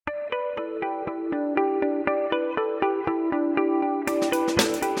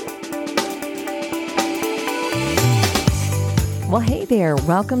Well, hey there.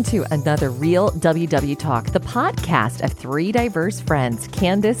 Welcome to another Real WW Talk, the podcast of three diverse friends,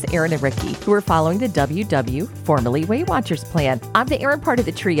 Candace, Erin, and Ricky, who are following the WW, formerly Weight Watchers plan. I'm the Erin part of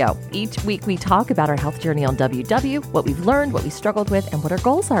the trio. Each week we talk about our health journey on WW, what we've learned, what we struggled with, and what our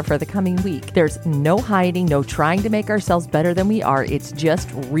goals are for the coming week. There's no hiding, no trying to make ourselves better than we are. It's just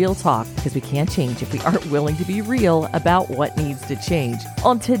real talk because we can't change if we aren't willing to be real about what needs to change.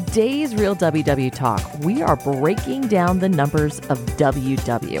 On today's Real WW Talk, we are breaking down the numbers of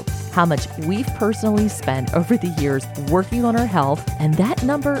WW, how much we've personally spent over the years working on our health, and that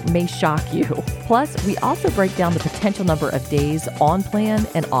number may shock you. Plus, we also break down the potential number of days on plan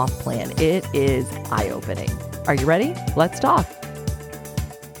and off plan. It is eye-opening. Are you ready? Let's talk.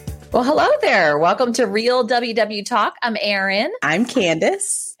 Well, hello there. Welcome to Real WW Talk. I'm Erin. I'm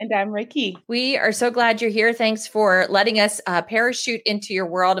Candace. And I'm Ricky. We are so glad you're here. Thanks for letting us parachute into your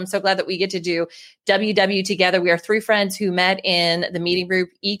world. I'm so glad that we get to do WW together. We are three friends who met in the meeting group.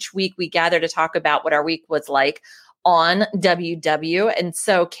 Each week we gather to talk about what our week was like on WW. And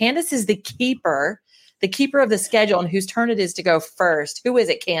so Candace is the keeper of the schedule and whose turn it is to go first. Who is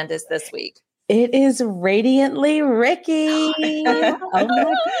it, Candace, this week? It is Radiantly Ricky.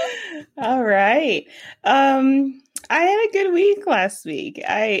 All right. I had a good week last week.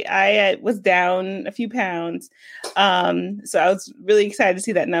 I was down a few pounds. So I was really excited to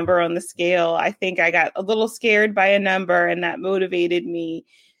see that number on the scale. I think I got a little scared by a number, and that motivated me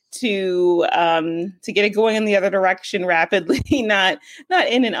to get it going in the other direction rapidly, not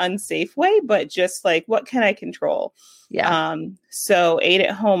in an unsafe way, but just like, what can I control? Yeah. So ate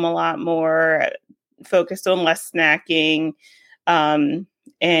at home a lot more, focused on less snacking,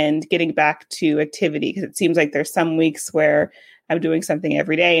 and getting back to activity, because it seems like there's some weeks where I'm doing something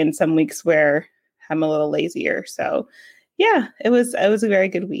every day and some weeks where I'm a little lazier. So yeah, it was a very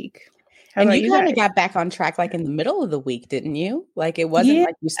good week. How and about you kind of got back on track like in the middle of the week, didn't you? Like it wasn't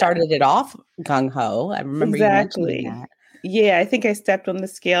like you started it off gung-ho. I remember you mentioning that. Yeah, I think I stepped on the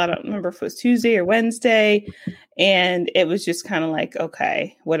scale. I don't remember if it was Tuesday or Wednesday. And it was just kind of like,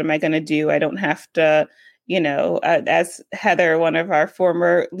 okay, what am I going to do? I don't have to, as Heather, one of our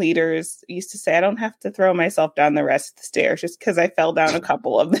former leaders, used to say, I don't have to throw myself down the rest of the stairs just because I fell down a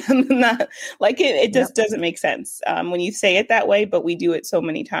couple of them. Not, like it just doesn't make sense when you say it that way, but we do it so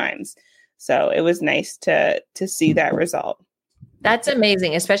many times. So it was nice to see that result. That's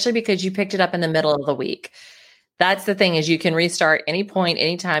amazing, especially because you picked it up in the middle of the week. That's the thing, is you can restart any point,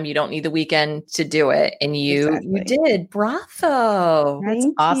 anytime. You don't need the weekend to do it. And you did. Bravo. That's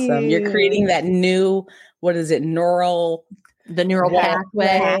awesome. You're creating that new, what is it? Neural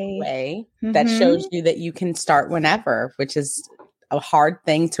pathway that shows you that you can start whenever, which is a hard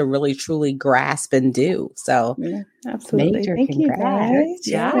thing to really truly grasp and do. So absolutely. Major Thank you, guys.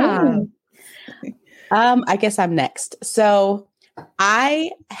 Yeah. I guess I'm next. So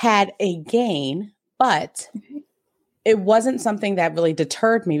I had a gain, but it wasn't something that really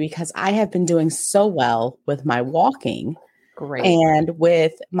deterred me because I have been doing so well with my walking. Great. And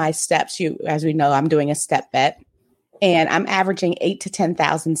with my steps. As we know, I'm doing a step bet, and I'm averaging 8,000 to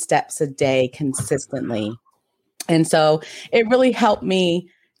 10,000 steps a day consistently. And so it really helped me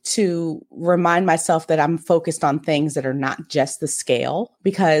to remind myself that I'm focused on things that are not just the scale,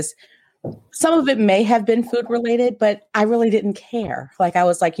 because some of it may have been food related, but I really didn't care. Like I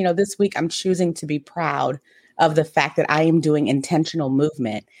was like, this week I'm choosing to be proud of the fact that I am doing intentional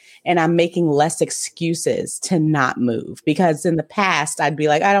movement, and I'm making less excuses to not move, because in the past I'd be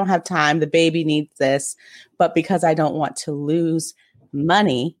like, I don't have time. The baby needs this. But because I don't want to lose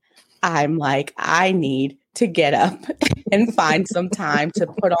money, I'm like, I need to get up and find some time to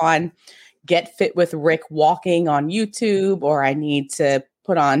put on Get Fit with Rick walking on YouTube, or I need to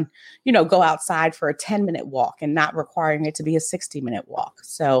put on, go outside for a 10-minute walk and not requiring it to be a 60-minute walk.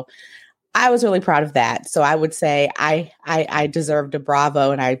 So I was really proud of that. So I would say I deserved a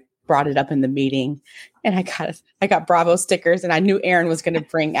bravo, and I brought it up in the meeting, and I got bravo stickers, and I knew Erin was going to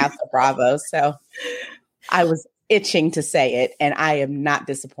bring out the bravo. So I was itching to say it, and I am not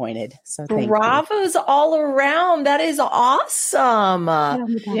disappointed. So thank Bravos you. all around. That is awesome.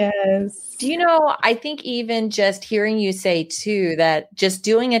 Yes. I think even just hearing you say too, that just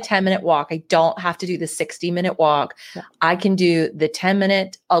doing a 10-minute walk, I don't have to do the 60-minute walk. Yeah. I can do the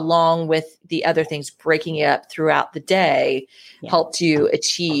 10-minute along with the other things, breaking it up throughout the day, helped you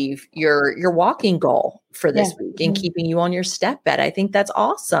achieve your walking goal for this week and keeping you on your step bet. I think that's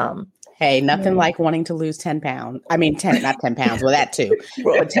awesome. Hey, nothing like wanting to lose 10 pounds. I mean, not 10 pounds. Well, that too,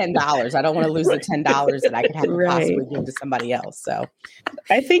 but $10. I don't want to lose the $10 that I could have to possibly give to somebody else. So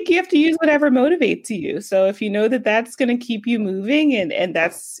I think you have to use whatever motivates you. So if you know that that's going to keep you moving and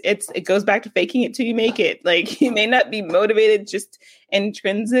it goes back to faking it till you make it. Like, you may not be motivated just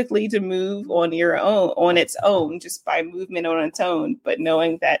intrinsically to move on its own, just by movement on its own, but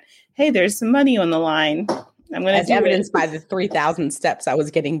knowing that, hey, there's some money on the line. I'm going to do evidenced by the 3,000 steps I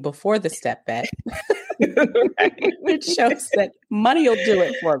was getting before the step bet, which shows that money will do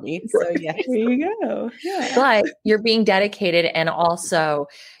it for me. So yeah, there you go. Yeah. But you're being dedicated, and also,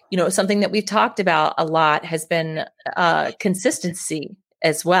 something that we've talked about a lot has been consistency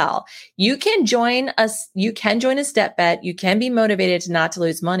as well. You can join a step bet. You can be motivated not to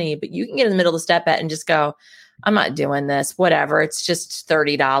lose money, but you can get in the middle of the step bet and just go, I'm not doing this, whatever. It's just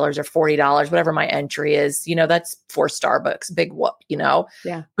 $30 or $40, whatever my entry is. That's for Starbucks, big whoop,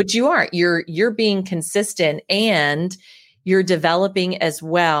 Yeah. But you aren't. You're being consistent, and you're developing as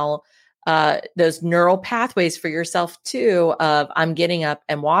well those neural pathways for yourself too, of I'm getting up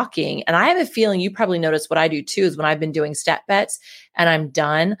and walking. And I have a feeling you probably notice what I do too, is when I've been doing step bets and I'm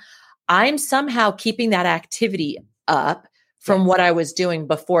done, I'm somehow keeping that activity up from what I was doing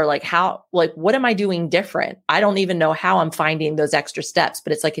before. What am I doing different? I don't even know how I'm finding those extra steps,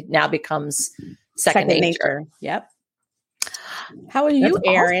 but it's like it now becomes second nature. Yep. How are you,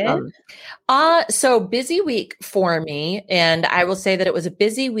 Erin? Awesome. So busy week for me. And I will say that it was a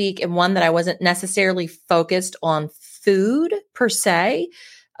busy week, and one that I wasn't necessarily focused on food per se,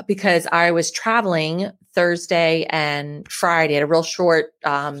 because I was traveling Thursday and Friday at a real short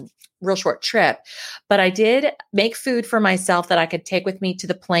trip, but I did make food for myself that I could take with me to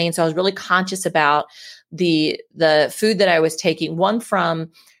the plane. So I was really conscious about the food that I was taking, one from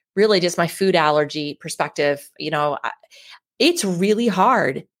really just my food allergy perspective. It's really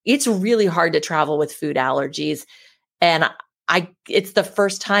hard. It's really hard to travel with food allergies. And it's the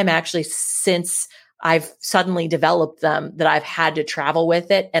first time actually since I've suddenly developed them that I've had to travel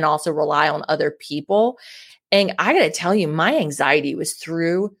with it and also rely on other people. And I got to tell you, my anxiety was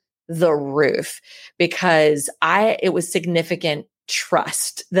through the roof, because it was significant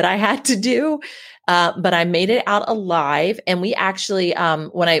trust that I had to do. But I made it out alive. And we actually,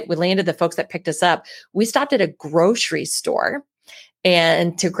 when we landed, the folks that picked us up, we stopped at a grocery store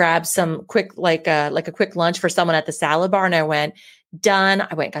and to grab some quick, like a quick lunch for someone at the salad bar. And I went, done.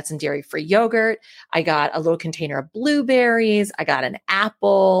 I went and got some dairy-free yogurt. I got a little container of blueberries. I got an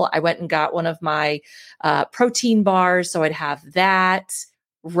apple. I went and got one of my protein bars, so I'd have that.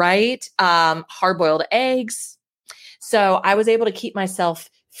 Right. Hard-boiled eggs. So I was able to keep myself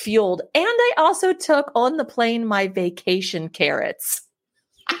fueled. And I also took on the plane my vacation carrots.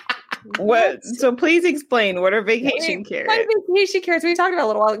 What? So please explain, what are vacation carrots? My vacation carrots, we talked about a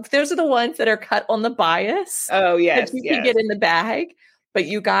little while. Those are the ones that are cut on the bias. Oh, yes. That you can get in the bag. But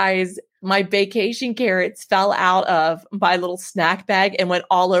you guys, my vacation carrots fell out of my little snack bag and went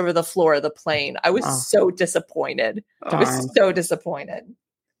all over the floor of the plane. I was so disappointed. I was so disappointed.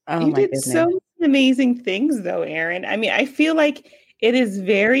 Oh, you did so many amazing things though, Erin. I mean, I feel like it is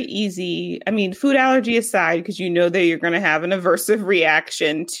very easy. I mean, food allergy aside, because you know that you're going to have an aversive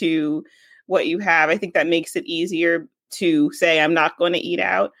reaction to what you have. I think that makes it easier to say, I'm not going to eat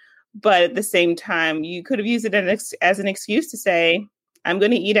out. But at the same time, you could have used it as an excuse to say, I'm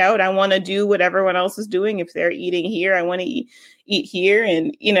going to eat out. I want to do what everyone else is doing. If they're eating here, I want to eat here.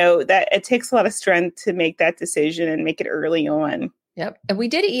 And, that it takes a lot of strength to make that decision and make it early on. Yep. And we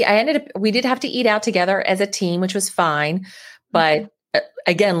did eat. We did have to eat out together as a team, which was fine. But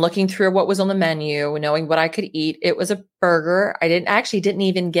again, looking through what was on the menu, knowing what I could eat, it was a burger. I didn't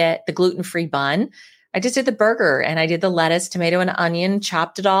even get the gluten-free bun. I just did the burger, and I did the lettuce, tomato, and onion,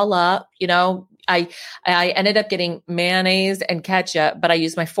 chopped it all up. I ended up getting mayonnaise and ketchup, but I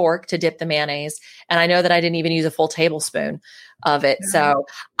used my fork to dip the mayonnaise. And I know that I didn't even use a full tablespoon of it. So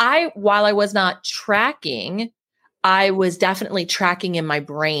while I was not tracking, I was definitely tracking in my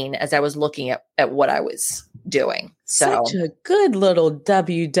brain as I was looking at what I was doing. So such a good little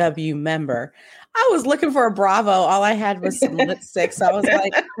WW member. I was looking for a Bravo. All I had was some lipstick. So I was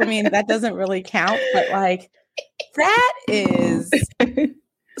like, I mean, that doesn't really count, but like that is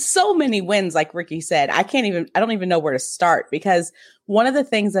so many wins. Like Ricky said, I don't even know where to start, because one of the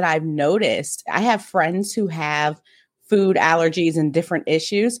things that I've noticed, I have friends who have food allergies and different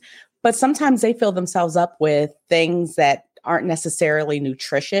issues, but sometimes they fill themselves up with things that aren't necessarily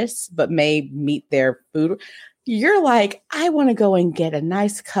nutritious, but may meet their food. You're like, I want to go and get a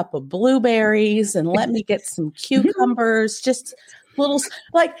nice cup of blueberries and let me get some cucumbers, just little,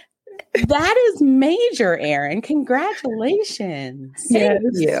 like, that is major, Erin. Congratulations. Thank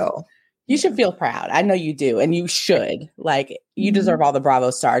you. You should feel proud. I know you do. And you should. Like, you deserve all the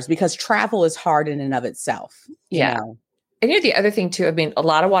Bravo stars because travel is hard in and of itself. You know? And the other thing too, I mean, a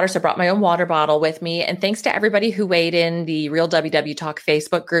lot of water. So I brought my own water bottle with me. And thanks to everybody who weighed in the Real WW Talk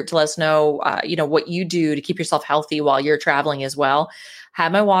Facebook group to let us know, what you do to keep yourself healthy while you're traveling as well.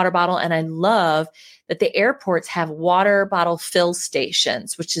 Had my water bottle. And I love that the airports have water bottle fill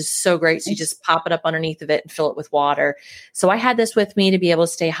stations, which is so great. So you just pop it up underneath of it and fill it with water. So I had this with me to be able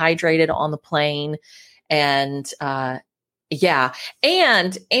to stay hydrated on the plane. And, And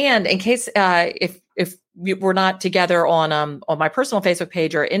in case, if we're not together on my personal Facebook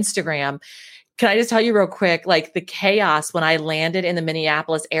page or Instagram, can I just tell you real quick, like the chaos when I landed in the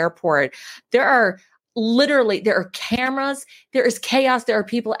Minneapolis airport, there are cameras, there is chaos. There are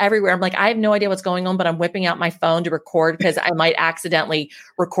people everywhere. I'm like, I have no idea what's going on, but I'm whipping out my phone to record because I might accidentally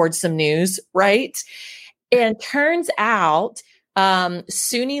record some news. Right. And turns out,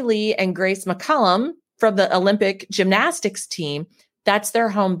 Suni Lee and Grace McCullum from the Olympic gymnastics team, that's their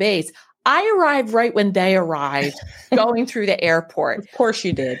home base. I arrived right when they arrived going through the airport. Of course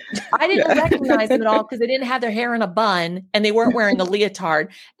you did. I didn't recognize them at all because they didn't have their hair in a bun and they weren't wearing a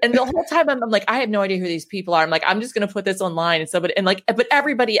leotard. And the whole time I'm like, I have no idea who these people are. I'm like, I'm just going to put this online. But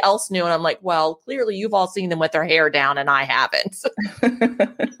everybody else knew. And I'm like, well, clearly you've all seen them with their hair down and I haven't.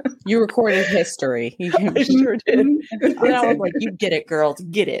 You recorded history. I sure did. And I was like, you get it, girls,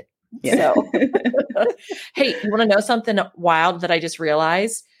 get it. Yeah. So, hey, you want to know something wild that I just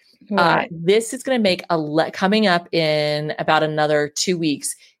realized? This is going to make coming up in about another 2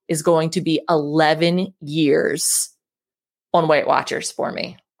 weeks is going to be 11 years on Weight Watchers for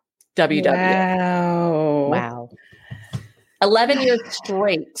me. WW. Wow. 11 years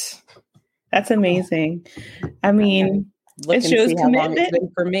straight. That's amazing. I mean, it shows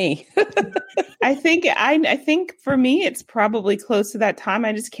commitment for me. I think for me, it's probably close to that time.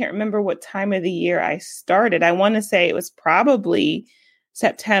 I just can't remember what time of the year I started. I want to say it was probably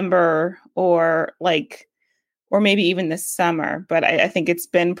September or maybe even this summer, but I think it's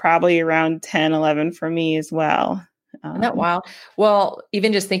been probably around 10, 11 for me as well. Isn't that wild? Well,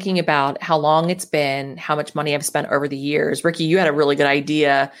 even just thinking about how long it's been, how much money I've spent over the years, Ricky, you had a really good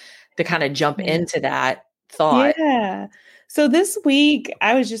idea to kind of jump into that thought. Yeah. So this week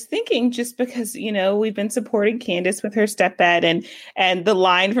I was just thinking, just because, we've been supporting Candace with her step bed and the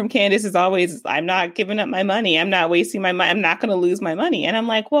line from Candace is always, I'm not giving up my money. I'm not wasting my money. I'm not going to lose my money. And I'm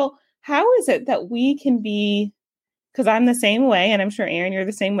like, well, how is it that we can be, because I'm the same way. And I'm sure, Erin, you're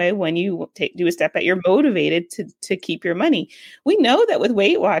the same way. When you do a step bed, you're motivated to keep your money. We know that with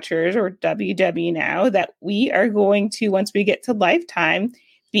Weight Watchers or WW now that we are going to, once we get to lifetime,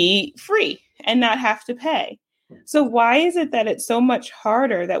 be free and not have to pay. So why is it that it's so much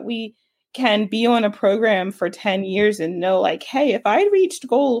harder that we can be on a program for 10 years and know, like, hey, if I reached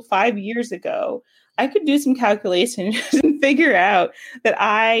goal 5 years ago, I could do some calculations and figure out that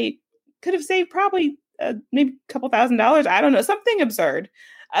I could have saved probably maybe a couple $1,000s. I don't know, something absurd.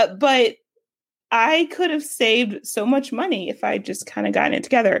 But I could have saved so much money if I just kind of gotten it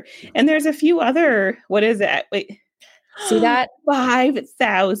together. And there's a few other, what is that? Wait. See that?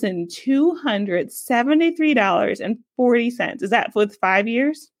 $5,273.40. Is that with 5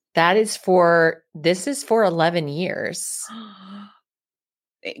 years? This is for 11 years.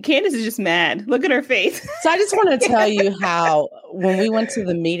 Candace is just mad. Look at her face. So I just want to tell you how when we went to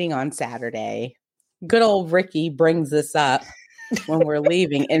the meeting on Saturday, good old Ricky brings this up when we're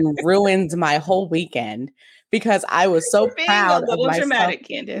leaving and ruins my whole weekend. Because I was so proud of myself. Dramatic,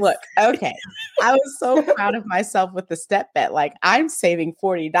 Candace. Look, okay. I was so proud of myself with the step bet. Like, I'm saving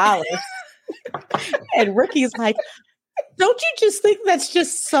 $40. And Ricky's like, don't you just think that's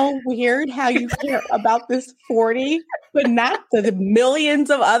just so weird how you care about this 40, but not the millions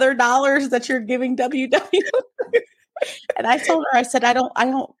of other dollars that you're giving WW? And I told her, I said,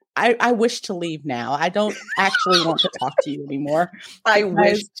 I wish to leave now. I don't actually want to talk to you anymore. I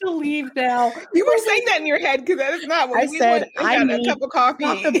wish to leave now. You were saying that in your head because that is not what I said. I need a cup of coffee.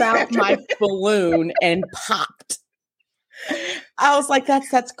 Talk about my balloon and popped. I was like,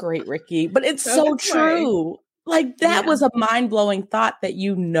 that's great, Ricky. But it's so true. Like that was a mind-blowing thought that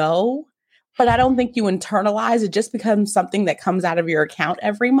but I don't think you internalize. It just becomes something that comes out of your account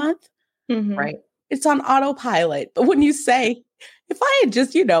every month. Mm-hmm. Right. It's on autopilot. But when you say, if I had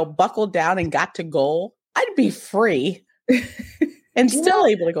just, buckled down and got to goal, I'd be free and still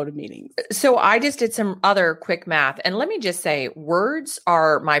able to go to meetings. So I just did some other quick math. And let me just say, words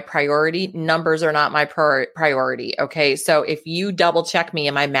are my priority. Numbers are not my priority. Okay. So if you double check me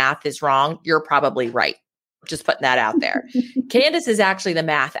and my math is wrong, you're probably right. Just putting that out there. Candace is actually the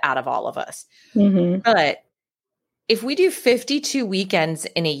math out of all of us. Mm-hmm. But if we do 52 weekends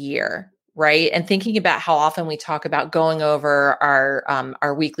in a year, right? And thinking about how often we talk about going over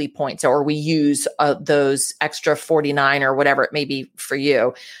our weekly points, or we use those extra 49 or whatever it may be for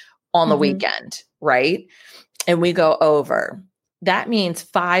you on the weekend, right? And we go over. That means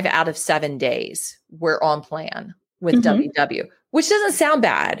 5 out of 7 days we're on plan with WW, which doesn't sound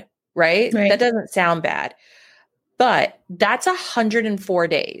bad, right? That doesn't sound bad. But that's 104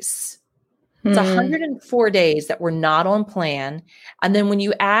 days. It's 104 days that we're not on plan. And then when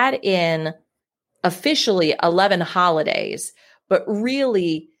you add in officially 11 holidays, but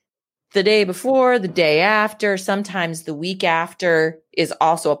really the day before, the day after, sometimes the week after is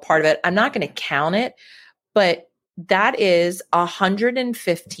also a part of it. I'm not going to count it, but that is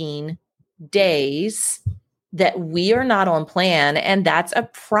 115 days that we are not on plan. And that's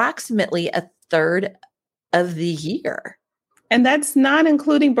approximately a third of the year. And that's not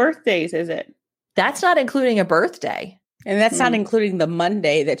including birthdays, is it? That's not including a birthday. And that's not including the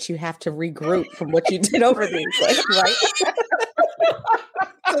Monday that you have to regroup from what you did over the weekend, right?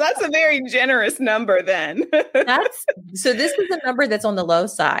 So that's a very generous number then. So this is a number that's on the low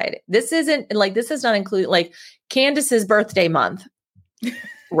side. This does not include like Candace's birthday month,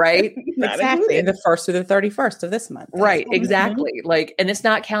 right? Exactly. The 1st through the 31st of this month. Right. Exactly. Like, and it's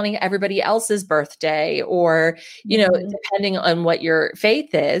not counting everybody else's birthday or, you know, depending on what your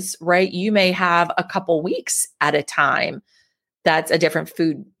faith is, right? You may have a couple weeks at a time. That's a different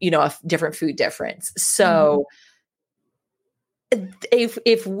food, you know, a different food difference. So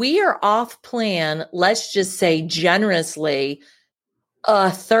if we are off plan, let's just say generously a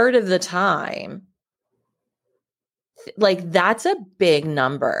third of the time, like that's a big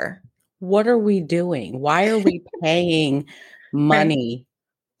number. What are we doing? Why are we paying money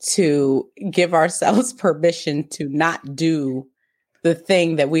to give ourselves permission to not do the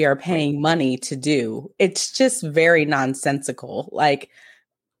thing that we are paying money to do? It's just very nonsensical. Like,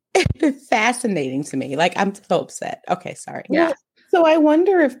 it's fascinating to me. Like, I'm so upset. Okay, sorry. Yeah. So I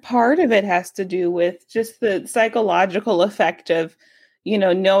wonder if part of it has to do with just the psychological effect of, you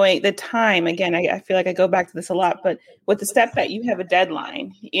know, knowing the time. Again, I feel like I go back to this a lot, but with the step bet, you have a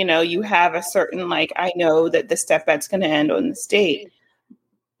deadline. You know, you have a certain, like, I know that the step bet's going to end on this date.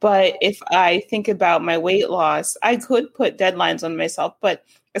 But if I think about my weight loss, I could put deadlines on myself, but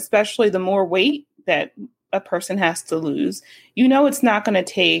especially the more weight that a person has to lose, you know, it's not going to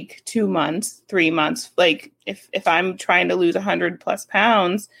take 2 months, 3 months. Like if I'm trying to lose 100+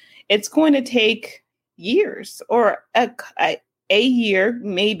 pounds, it's going to take years or a year,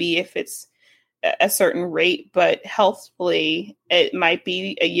 maybe if it's a certain rate, but healthfully, it might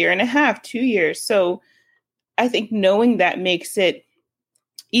be a year and a half, 2 years. So I think knowing that makes it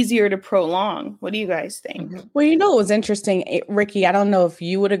easier to prolong. What do you guys think? Well, you know, it was interesting, Ricky, I don't know if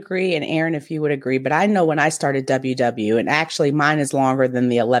you would agree, and Aaron, if you would agree, but I know when I started WW, and actually mine is longer than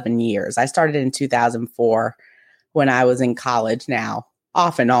the 11 years. I started in 2004 when I was in college, now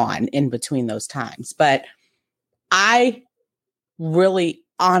off and on in between those times. But I really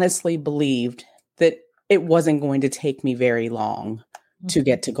honestly believed that it wasn't going to take me very long to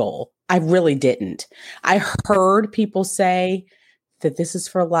get to goal. I really didn't. I heard people say that this is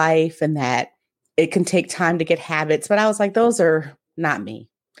for life and that it can take time to get habits. But I was like, those are not me.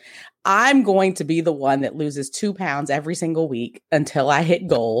 I'm going to be the one that loses 2 pounds every single week until I hit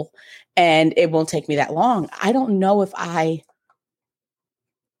goal. And it won't take me that long. I don't know if I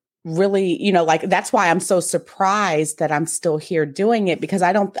really, you know, like, that's why I'm so surprised that I'm still here doing it, because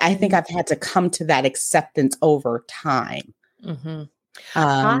I think I've had to come to that acceptance over time.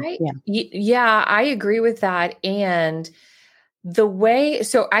 I agree with that. And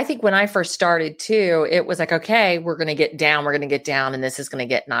so I think when I first started too, it was like, okay, we're going to get down, and this is going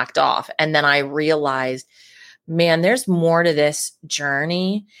to get knocked off. And then I realized, man, there's more to this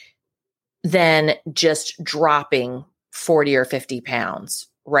journey than just dropping 40 or 50 pounds,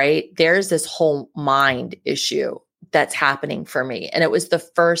 right? There's this whole mind issue that's happening for me. And it was the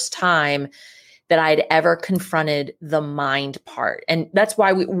first time that I'd ever confronted the mind part. And that's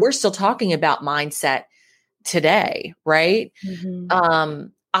why we're still talking about mindset today, right?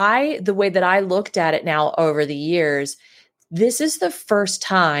 The way that I looked at it now over the years, this is the first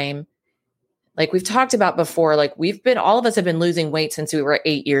time, like we've talked about before, like all of us have been losing weight since we were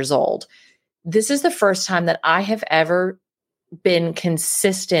 8 years old. This is the first time that I have ever been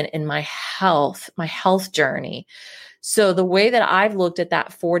consistent in my health journey. So the way that I've looked at that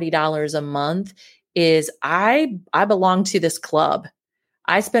 $40 a month is I belong to this club.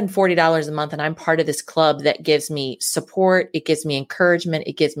 I spend $40 a month and I'm part of this club that gives me support. It gives me encouragement.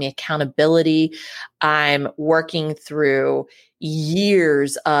 It gives me accountability. I'm working through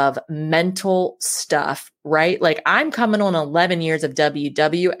years of mental stuff, right? Like I'm coming on 11 years of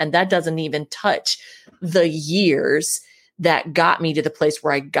WW, and that doesn't even touch the years that got me to the place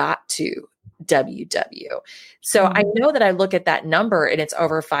where I got to WW. So I know that I look at that number and it's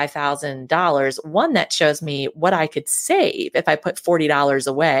over $5,000. One, that shows me what I could save if I put $40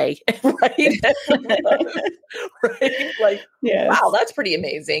 away, right? Right? Like, yes. Wow, that's pretty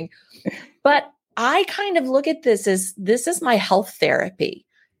amazing. But I kind of look at this as this is my health therapy.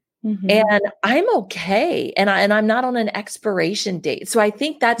 And I'm okay. And I'm not on an expiration date. So I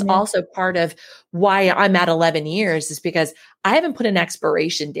think that's also part of why I'm at 11 years is because I haven't put an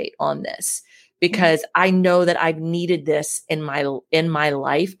expiration date on this because I know that I've needed this in my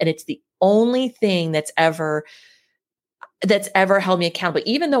life. And it's the only thing that's ever held me accountable.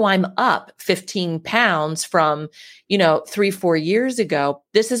 Even though I'm up 15 pounds from, 3-4 years ago,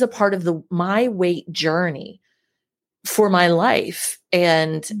 this is a part of my weight journey for my life.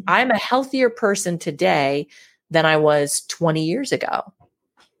 And I'm a healthier person today than I was 20 years ago.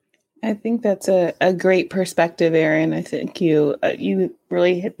 I think that's a great perspective, Erin. I think you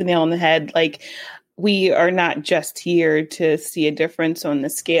really hit the nail on the head. Like, we are not just here to see a difference on the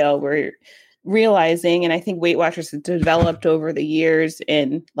scale. We're realizing, and I think Weight Watchers has developed over the years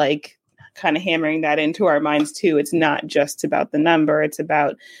in like kind of hammering that into our minds too. It's not just about the number. It's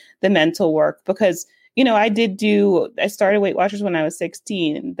about the mental work because I started Weight Watchers when I was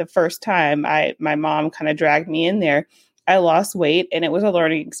 16. The first time my mom kind of dragged me in there, I lost weight and it was a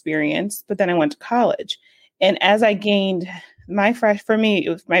learning experience, but then I went to college. And as I gained for me, it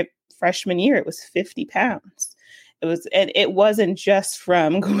was my freshman year, it was 50 pounds. It wasn't just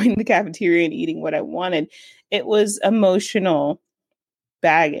from going to the cafeteria and eating what I wanted. It was emotional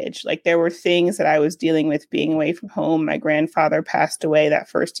baggage. Like there were things that I was dealing with being away from home. My grandfather passed away that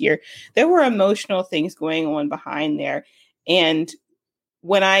first year. There were emotional things going on behind there. And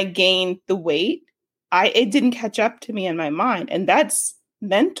when I gained the weight, it didn't catch up to me in my mind. And that's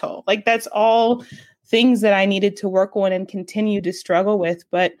mental. Like that's all things that I needed to work on and continue to struggle with.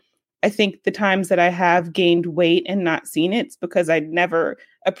 But I think the times that I have gained weight and not seen it's because I never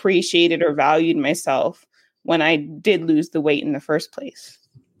appreciated or valued myself when I did lose the weight in the first place.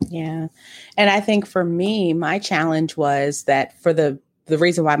 Yeah. And I think for me, my challenge was that for the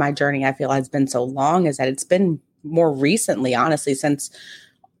reason why my journey I feel has been so long is that it's been more recently, honestly, since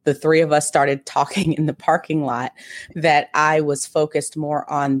the three of us started talking in the parking lot, that I was focused more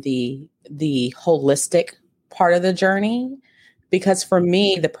on the holistic part of the journey. Because for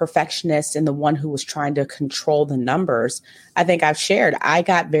me, the perfectionist and the one who was trying to control the numbers, I think I've shared, I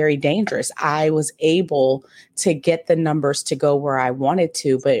got very dangerous. I was able to get the numbers to go where I wanted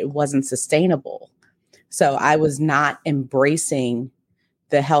to, but it wasn't sustainable. So I was not embracing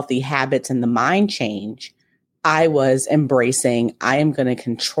the healthy habits and the mind change. I was embracing, I am going to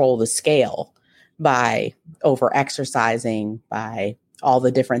control the scale by over exercising, by all the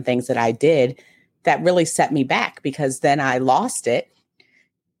different things that I did. That really set me back because then I lost it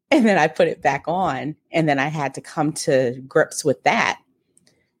and then I put it back on and then I had to come to grips with that.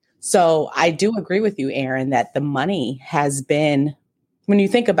 So I do agree with you, Erin, that the money has been, when you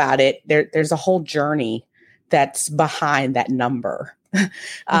think about it, there's a whole journey that's behind that number.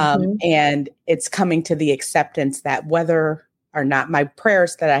 And it's coming to the acceptance that whether or not my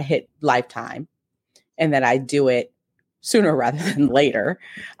prayers that I hit lifetime and that I do it sooner rather than later,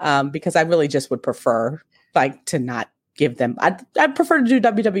 because I really just would prefer like to not give them. I'd prefer to do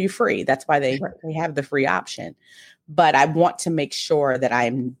WW free. That's why they have the free option. But I want to make sure that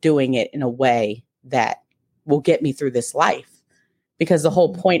I'm doing it in a way that will get me through this life, because the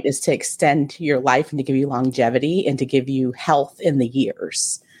whole point is to extend your life and to give you longevity and to give you health in the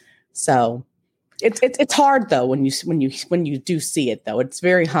years. So it's hard though when you do see it though. It's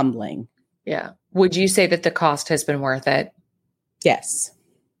very humbling. Yeah. Would you say that the cost has been worth it? Yes.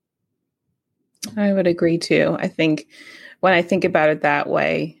 I would agree too. I think when I think about it that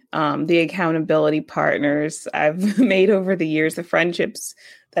way, the accountability partners I've made over the years, the friendships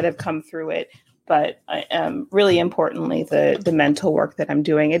that have come through it, but really importantly, the mental work that I'm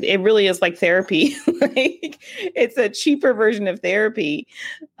doing, it really is like therapy. Like it's a cheaper version of therapy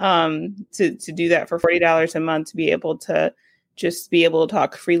to do that for $40 a month, to be able to just be able to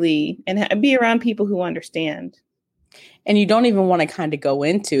talk freely and be around people who understand. And you don't even want to kind of go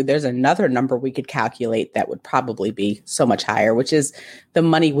into, there's another number we could calculate that would probably be so much higher, which is the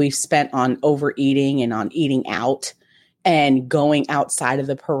money we've spent on overeating and on eating out and going outside of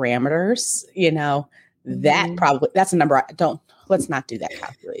the parameters, that's a number. Let's not do that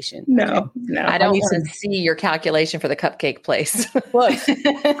calculation. No. I don't want to see your calculation for the cupcake place. Look,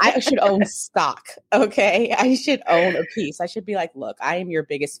 I should own stock. Okay. I should own a piece. I should be like, look, I am your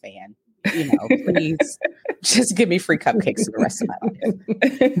biggest fan. Please just give me free cupcakes for the rest of my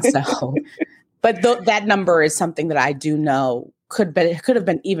life. So, but that number is something that I do know could have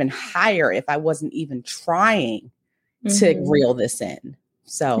been even higher if I wasn't even trying to reel this in.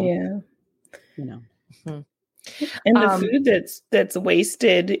 So, And the food that's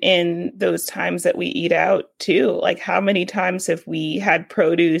wasted in those times that we eat out too. Like, how many times have we had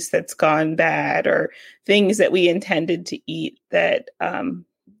produce that's gone bad, or things that we intended to eat that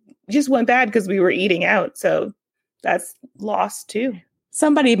just went bad because we were eating out? So that's lost too.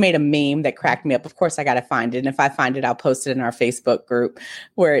 Somebody made a meme that cracked me up. Of course, I got to find it. And if I find it, I'll post it in our Facebook group,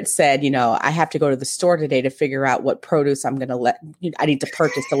 where it said, I have to go to the store today to figure out what produce I need to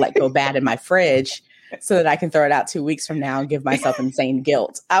purchase to let go bad in my fridge so that I can throw it out 2 weeks from now and give myself insane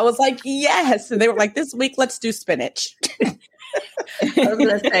guilt. I was like, yes. And they were like, this week, let's do spinach. I was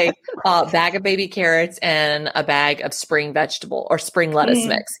going to say bag of baby carrots and a bag of spring vegetable or spring lettuce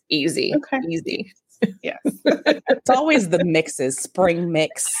mix. Easy. Okay. Easy. Yes. It's always the mixes, spring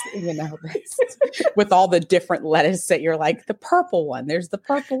mix, with all the different lettuce that you're like, the purple one. There's the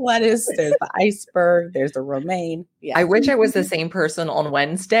purple lettuce. There's the iceberg. There's the romaine. Yeah. I wish I was the same person on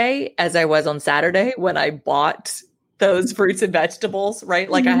Wednesday as I was on Saturday when I bought those fruits and vegetables, right?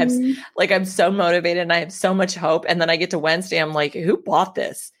 Like I'm so motivated and I have so much hope. And then I get to Wednesday, I'm like, who bought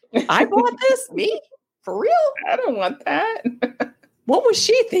this? I bought this? Me? For real? I don't want that. What was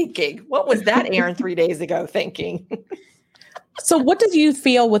she thinking? What was that Erin 3 days ago thinking? So what did you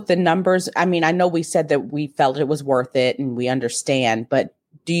feel with the numbers? I mean, I know we said that we felt it was worth it and we understand, but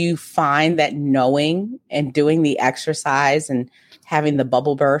do you find that knowing and doing the exercise and having the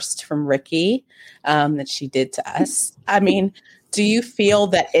bubble burst from Ricky that she did to us, I mean, do you feel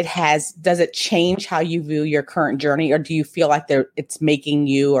that does it change how you view your current journey, or do you feel like it's making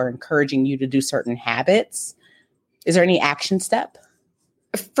you or encouraging you to do certain habits? Is there any action step?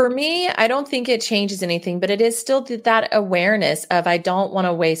 For me, I don't think it changes anything, but it is still that awareness of I don't want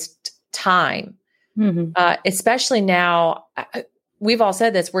to waste time, especially now. We've all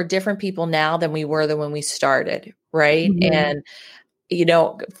said this, we're different people now than we were when we started, right? And,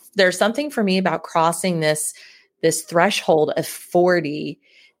 there's something for me about crossing this threshold of 40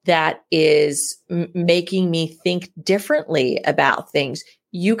 that is making me think differently about things.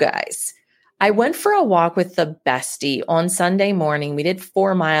 You guys, I went for a walk with the bestie on Sunday morning. We did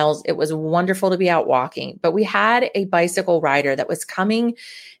 4 miles. It was wonderful to be out walking, but we had a bicycle rider that was coming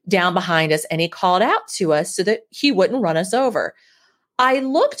down behind us and he called out to us so that he wouldn't run us over. I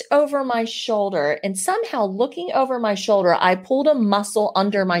looked over my shoulder and somehow looking over my shoulder, I pulled a muscle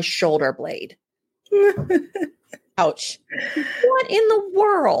under my shoulder blade. Ouch. What in the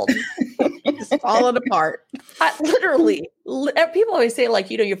world? Just falling apart. People always say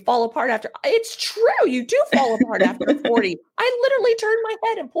you fall apart after. It's true. You do fall apart after 40. I literally turned my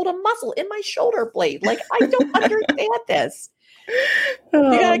head and pulled a muscle in my shoulder blade. I don't understand this. You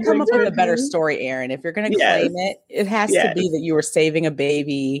got to come up with a better story, Erin. If you're going to claim it, it has to be that you were saving a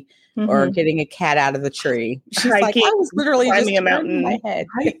baby or getting a cat out of the tree. She's like, I was literally climbing a mountain in my head.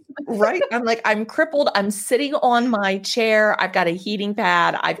 Right. I'm like, I'm crippled. I'm sitting on my chair. I've got a heating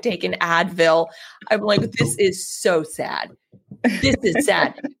pad. I've taken Advil. I'm like, this is so sad. This is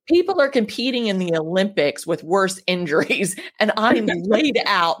sad. People are competing in the Olympics with worse injuries, and I'm laid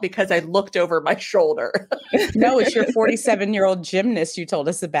out because I looked over my shoulder. No, it's your 47-year-old gymnast you told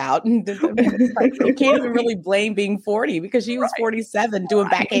us about. You can't even really blame being 40 because she was 47 doing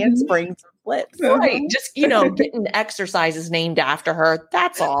back handsprings and flips. Right. Just, getting exercises named after her.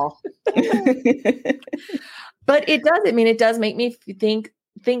 That's all. But it does make me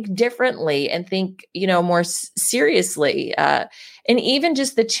think differently and think, more seriously. And even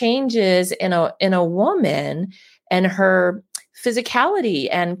just the changes in a woman and her physicality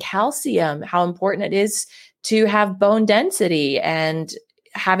and calcium, how important it is to have bone density and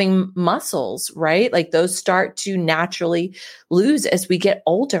having muscles, right? Like those start to naturally lose as we get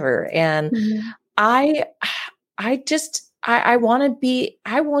older. And I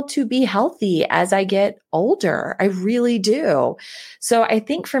want to be healthy as I get older. I really do. So I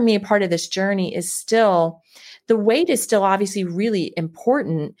think for me, a part of this journey is still, the weight is still obviously really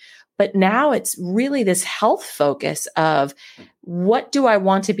important, but now it's really this health focus of what do I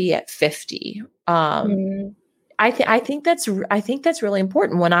want to be at 50? I think that's really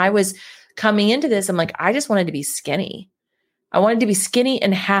important. When I was coming into this, I'm like, I just wanted to be skinny. I wanted to be skinny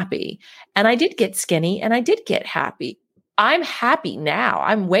and happy. And I did get skinny and I did get happy. I'm happy now.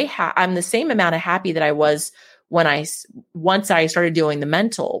 I'm the same amount of happy that I was once I started doing the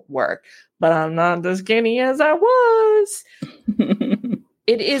mental work, but I'm not as skinny as I was.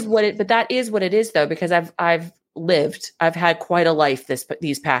 But that is what it is though, because I've had quite a life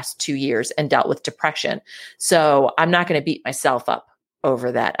these past 2 years and dealt with depression. So I'm not going to beat myself up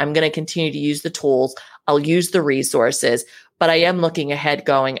over that. I'm going to continue to use the tools. I'll use the resources, but I am looking ahead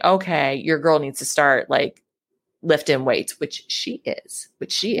going, okay, your girl needs to start like lifting weights, which she is.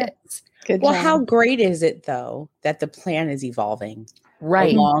 Good job. How great is it though that the plan is evolving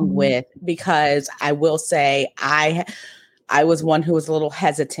along with, because I will say I was one who was a little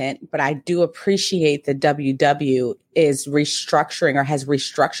hesitant, but I do appreciate that WW is restructuring or has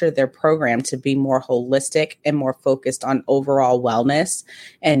restructured their program to be more holistic and more focused on overall wellness,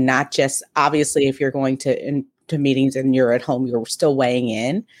 and not just, obviously, if you're going to meetings and you're at home, you're still weighing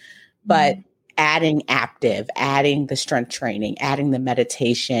in, but adding active, adding the strength training, adding the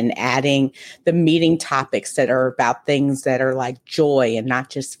meditation, adding the meeting topics that are about things that are like joy and not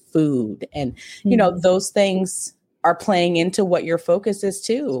just food. And, those things are playing into what your focus is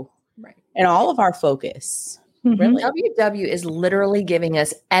too. Right. And all of our focus. Really. WW is literally giving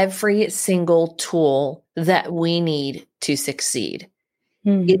us every single tool that we need to succeed.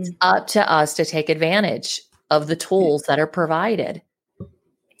 It's up to us to take advantage of the tools that are provided.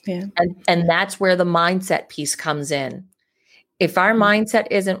 Yeah. And that's where the mindset piece comes in. If our mindset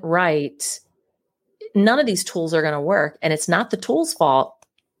isn't right, none of these tools are going to work. And it's not the tool's fault.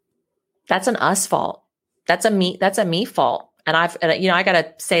 That's an us fault. That's a me fault. And I got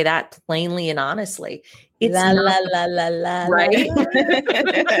to say that plainly and honestly. It's right.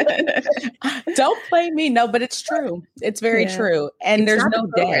 Don't blame me. No, but it's true. It's very true. And there's no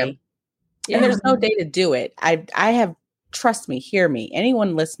day. Yeah. And there's no day to do it. I have, trust me, hear me,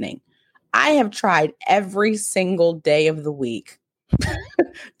 anyone listening, I have tried every single day of the week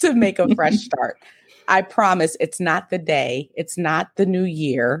to make a fresh start. I promise it's not the day. It's not the new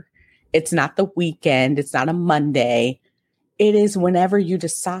year. It's not the weekend. It's not a Monday. It is whenever you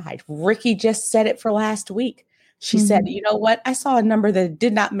decide. Ricky just said it for last week. She said, you know what? I saw a number that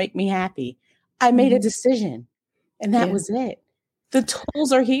did not make me happy. I made a decision, and that was it. The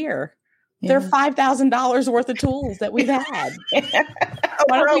tools are here. Yeah. They're $5,000 worth of tools that we've had.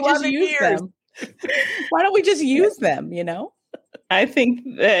 Why don't we just use them? Why don't we just use them, I think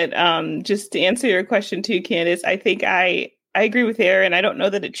that just to answer your question too, Candace, I think I agree with Erin. I don't know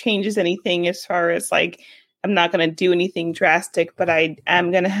that it changes anything as far as like, I'm not going to do anything drastic, but I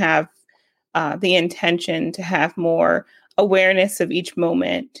am going to have the intention to have more awareness of each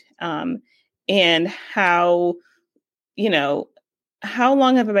moment and how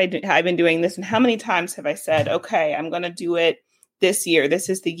long have I been doing this, and how many times have I said, okay, I'm going to do it this year. This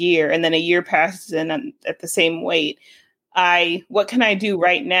is the year. And then a year passes and I'm at the same weight. What can I do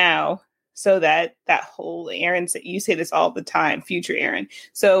right now so that whole Erin, you say this all the time, future Erin.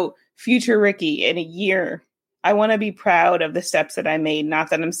 So future Ricky in a year, I want to be proud of the steps that I made.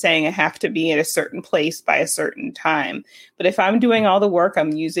 Not that I'm saying I have to be at a certain place by a certain time, but if I'm doing all the work,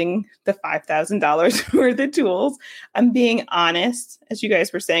 I'm using the $5,000 worth of tools. I'm being honest. As you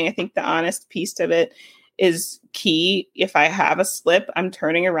guys were saying, I think the honest piece of it is key. If I have a slip, I'm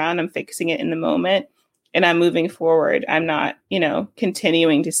turning around, I'm fixing it in the moment, and I'm moving forward. I'm not,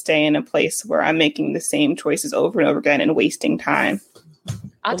 continuing to stay in a place where I'm making the same choices over and over again and wasting time.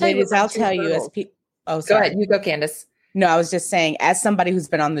 I'll tell you as people. Oh, sorry. Go ahead. You go, Candace. No, I was just saying, as somebody who's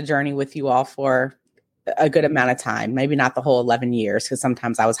been on the journey with you all for a good amount of time, maybe not the whole 11 years, because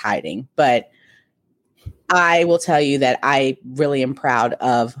sometimes I was hiding, but I will tell you that I really am proud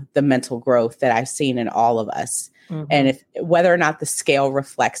of the mental growth that I've seen in all of us. And whether or not the scale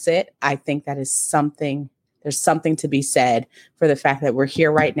reflects it, I think that is something, there's something to be said for the fact that we're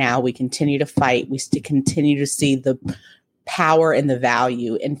here right now. We continue to fight. We continue to see the power and the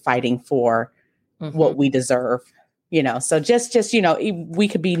value in fighting for what we deserve, so just, we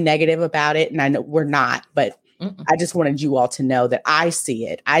could be negative about it, and I know we're not, but I just wanted you all to know that I see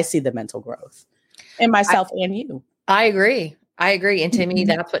it. I see the mental growth in myself and you. I agree. And to me,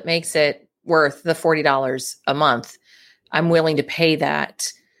 that's what makes it worth the $40 a month. I'm willing to pay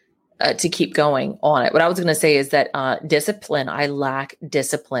that to keep going on it. What I was going to say is that discipline, I lack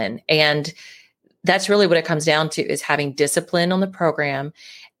discipline. And that's really what it comes down to, is having discipline on the program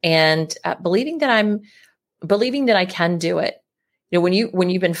and believing that I can do it. When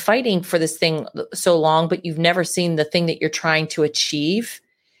you've been fighting for this thing so long, but you've never seen the thing that you're trying to achieve,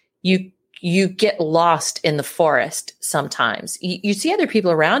 you get lost in the forest sometimes. You see other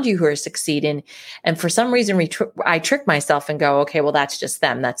people around you who are succeeding, and for some reason I trick myself and go, okay, well, that's just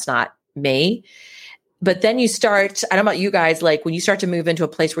them. That's not me. But then you start, I don't know about you guys, like when you start to move into a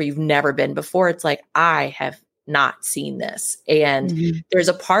place where you've never been before, it's like, I have not seen this. And there's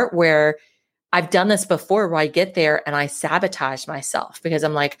a part where I've done this before where I get there and I sabotage myself because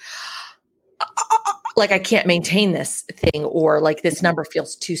I'm like I can't maintain this thing, or like this number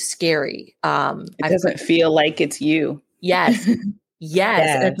feels too scary. It doesn't feel like it's you. Yes.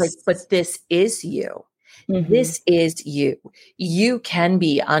 Yes. And it's like, but this is you. This is you. You can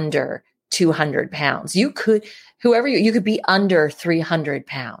be under 200 pounds. You could be under 300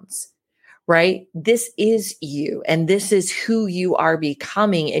 pounds, right? This is you. And this is who you are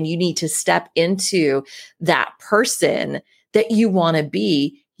becoming. And you need to step into that person that you want to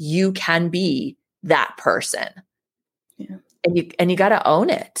be. You can be that person. Yeah. And you got to own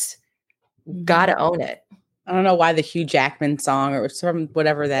it. Got to own it. I don't know why the Hugh Jackman song or some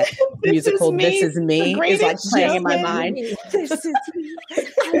whatever that musical "This Is Me" is like playing in my mind. This is me.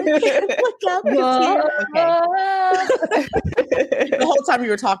 Look up, it's here. Okay. The whole time you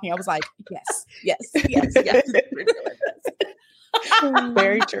were talking, I was like, yes.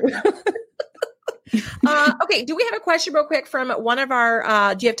 Very true. Okay. Do we have a question real quick from one of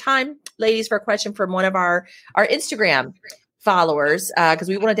our, do you have time, ladies, for a question from one of our Instagram followers? Because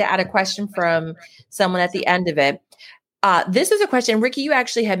we wanted to add a question from someone at the end of it. This is a question, Ricky, you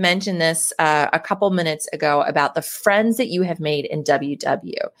actually had mentioned this a couple minutes ago about the friends that you have made in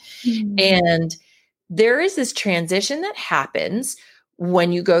WW. And there is this transition that happens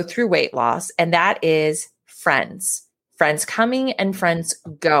when you go through weight loss, and that is friends coming and friends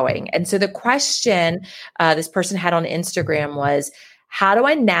going. And so the question this person had on Instagram was, how do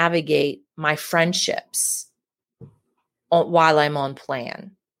I navigate my friendships while I'm on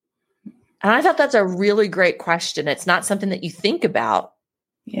plan? And I thought that's a really great question. It's not something that you think about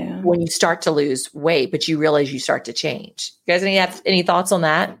when you start to lose weight, but you realize you start to change. You guys have any thoughts on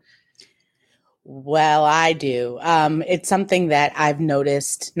that? Well, I do. It's something that I've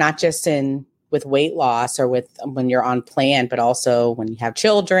noticed, not just with weight loss or with when you're on plan, but also when you have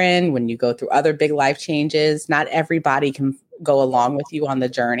children, when you go through other big life changes. Not everybody can go along with you on the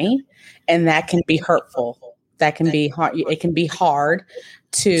journey, and that can be hurtful. That can be hard. It can be hard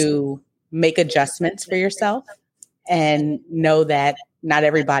to make adjustments for yourself and know that not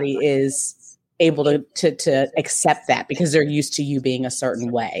everybody is able to accept that because they're used to you being a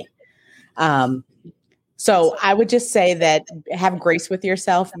certain way. So I would just say that have grace with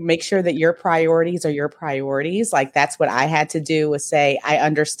yourself. Make sure that your priorities are your priorities. Like that's what I had to do, was say, I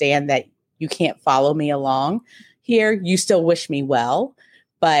understand that you can't follow me along here. You still wish me well,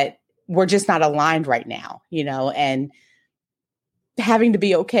 but we're just not aligned right now, and having to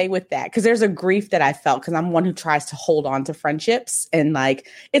be okay with that. Because there's a grief that I felt, because I'm one who tries to hold on to friendships and like,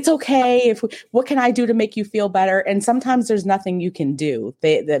 it's okay. What can I do to make you feel better? And sometimes there's nothing you can do.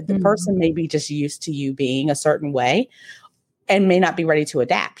 The person may be just used to you being a certain way and may not be ready to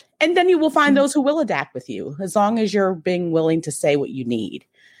adapt. And then you will find those who will adapt with you, as long as you're being willing to say what you need.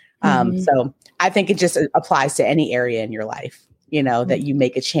 So I think it just applies to any area in your life, that you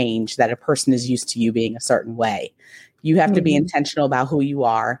make a change, that a person is used to you being a certain way. You have to be intentional about who you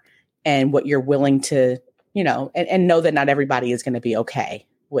are and what you're willing to, and know that not everybody is going to be okay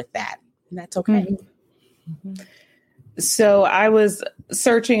with that. And that's okay. So I was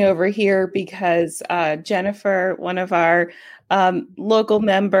searching over here because Jennifer, one of our local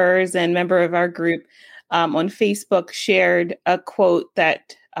members and member of our group on Facebook, shared a quote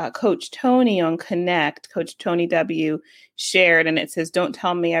that Coach Tony on Connect, Coach Tony W, shared. And it says, "Don't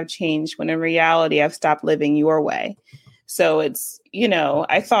tell me I've changed when in reality I've stopped living your way." So it's,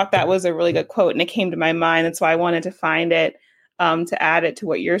 I thought that was a really good quote, and it came to my mind. That's why I wanted to find it to add it to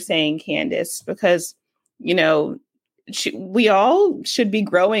what you're saying, Candace, because, we all should be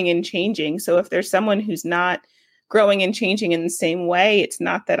growing and changing. So if there's someone who's not growing and changing in the same way, it's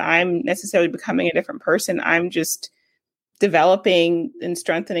not that I'm necessarily becoming a different person. I'm just developing and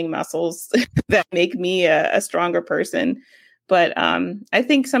strengthening muscles that make me a stronger person. But I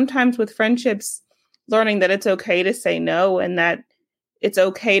think sometimes with friendships, learning that it's okay to say no, and that it's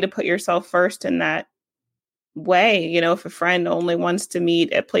okay to put yourself first in that way. If a friend only wants to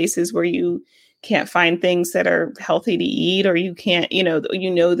meet at places where you can't find things that are healthy to eat, or you can't,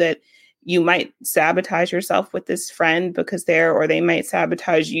 that you might sabotage yourself with this friend because they might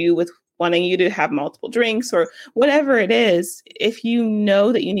sabotage you with wanting you to have multiple drinks or whatever it is. If you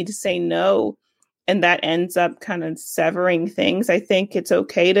know that you need to say no, and that ends up kind of severing things, I think it's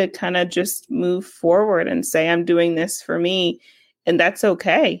okay to kind of just move forward and say, I'm doing this for me, and that's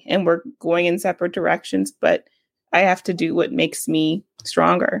okay. And we're going in separate directions, but I have to do what makes me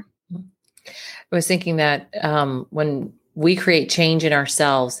stronger. I was thinking that when we create change in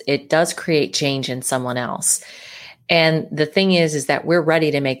ourselves, it does create change in someone else. And the thing is that we're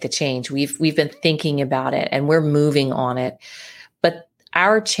ready to make the change. We've been thinking about it and we're moving on it. But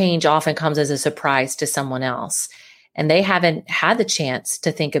our change often comes as a surprise to someone else. And they haven't had the chance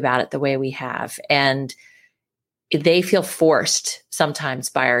to think about it the way we have. And they feel forced sometimes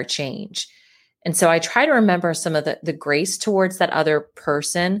by our change. And so I try to remember some of the grace towards that other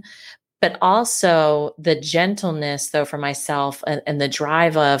person, but also the gentleness, though, for myself and the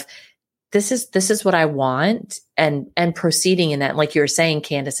drive of this is what I want, and proceeding in that. Like you were saying,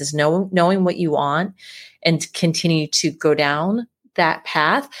 Candace, is knowing what you want and continue to go down that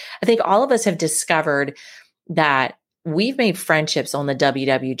path. I think all of us have discovered that we've made friendships on the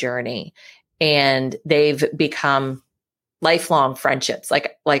WW journey, and they've become lifelong friendships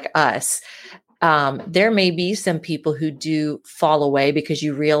like us. There may be some people who do fall away because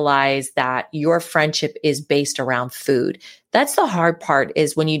you realize that your friendship is based around food. That's the hard part,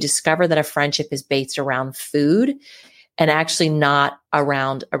 is when you discover that a friendship is based around food and actually not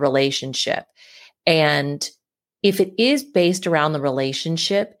around a relationship. And if it is based around the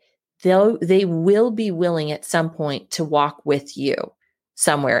relationship, they will be willing at some point to walk with you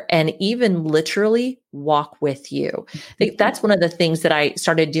somewhere, and even literally walk with you. I think that's one of the things that I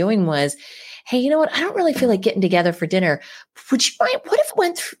started doing was, hey, you know what? I don't really feel like getting together for dinner. Would you mind? What if we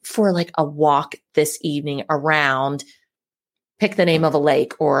went for like a walk this evening around, pick the name of a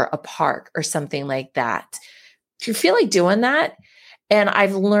lake or a park or something like that? Do you feel like doing that? And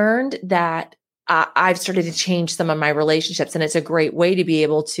I've learned that I've started to change some of my relationships, and it's a great way to be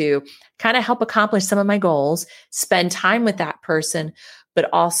able to kind of help accomplish some of my goals, spend time with that person, but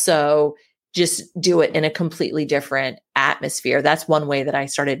also just do it in a completely different atmosphere. That's one way that I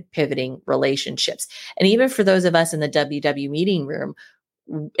started pivoting relationships. And even for those of us in the WW meeting room,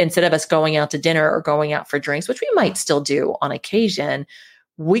 instead of us going out to dinner or going out for drinks, which we might still do on occasion,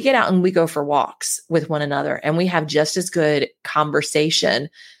 we get out and we go for walks with one another, and we have just as good conversation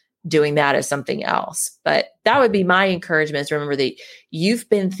doing that as something else. But that would be my encouragement, is remember that you've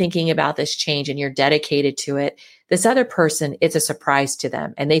been thinking about this change and you're dedicated to it. This other person, it's a surprise to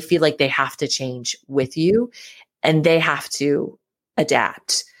them, and they feel like they have to change with you, and they have to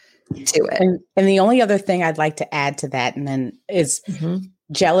adapt to it. And the only other thing I'd like to add to that, and then is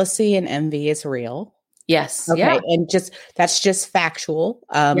jealousy and envy is real. Yes. Okay. Yeah. And that's just factual.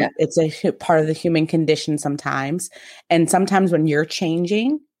 It's a part of the human condition sometimes. And sometimes when you're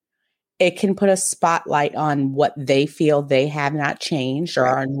changing, it can put a spotlight on what they feel they have not changed or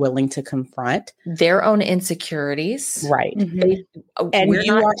are unwilling to confront. Their own insecurities. Right. And we're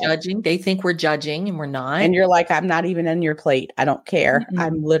not judging. They think we're judging, and we're not. And you're like, I'm not even on your plate. I don't care.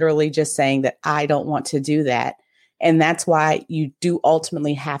 I'm literally just saying that I don't want to do that. And that's why you do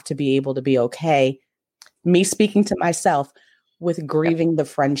ultimately have to be able to be okay. Me speaking to myself with grieving the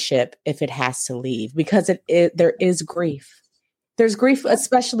friendship if it has to leave, because there is grief. There's grief,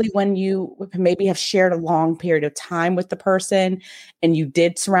 especially when you maybe have shared a long period of time with the person and you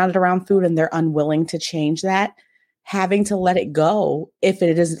did surround it around food and they're unwilling to change that. Having to let it go if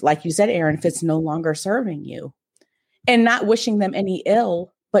it is, like you said, Erin, if it's no longer serving you, and not wishing them any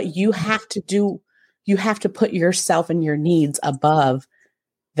ill, but you have to put yourself and your needs above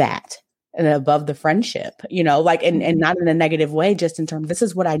that and above the friendship, and not in a negative way, just in terms, this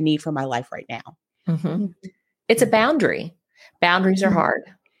is what I need for my life right now. It's a boundary. Boundaries are hard.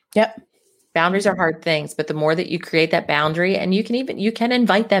 Yep. Boundaries are hard things, but the more that you create that boundary, and you can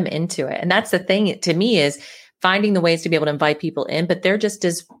invite them into it. And that's the thing to me, is finding the ways to be able to invite people in, but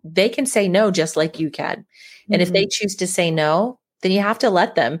they can say no just like you can. And if they choose to say no, then you have to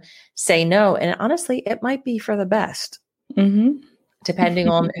let them say no. And honestly, it might be for the best, depending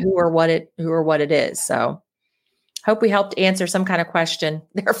on who or what it is. So hope we helped answer some kind of question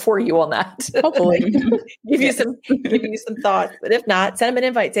there for you on that. Hopefully. give you some thoughts. But if not, send them an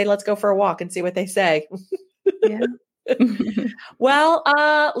invite. Say, let's go for a walk and see what they say.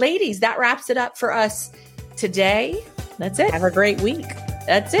 Well, ladies, that wraps it up for us today. That's it. Have a great week.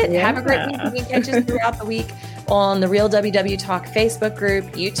 That's it. Yeah. Have a great week. You can catch us throughout the week on the Real WW Talk Facebook group,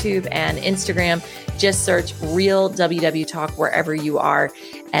 YouTube, and Instagram. Just search Real WW Talk wherever you are,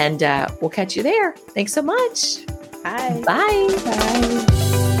 and we'll catch you there. Thanks so much. Bye. Bye. Bye.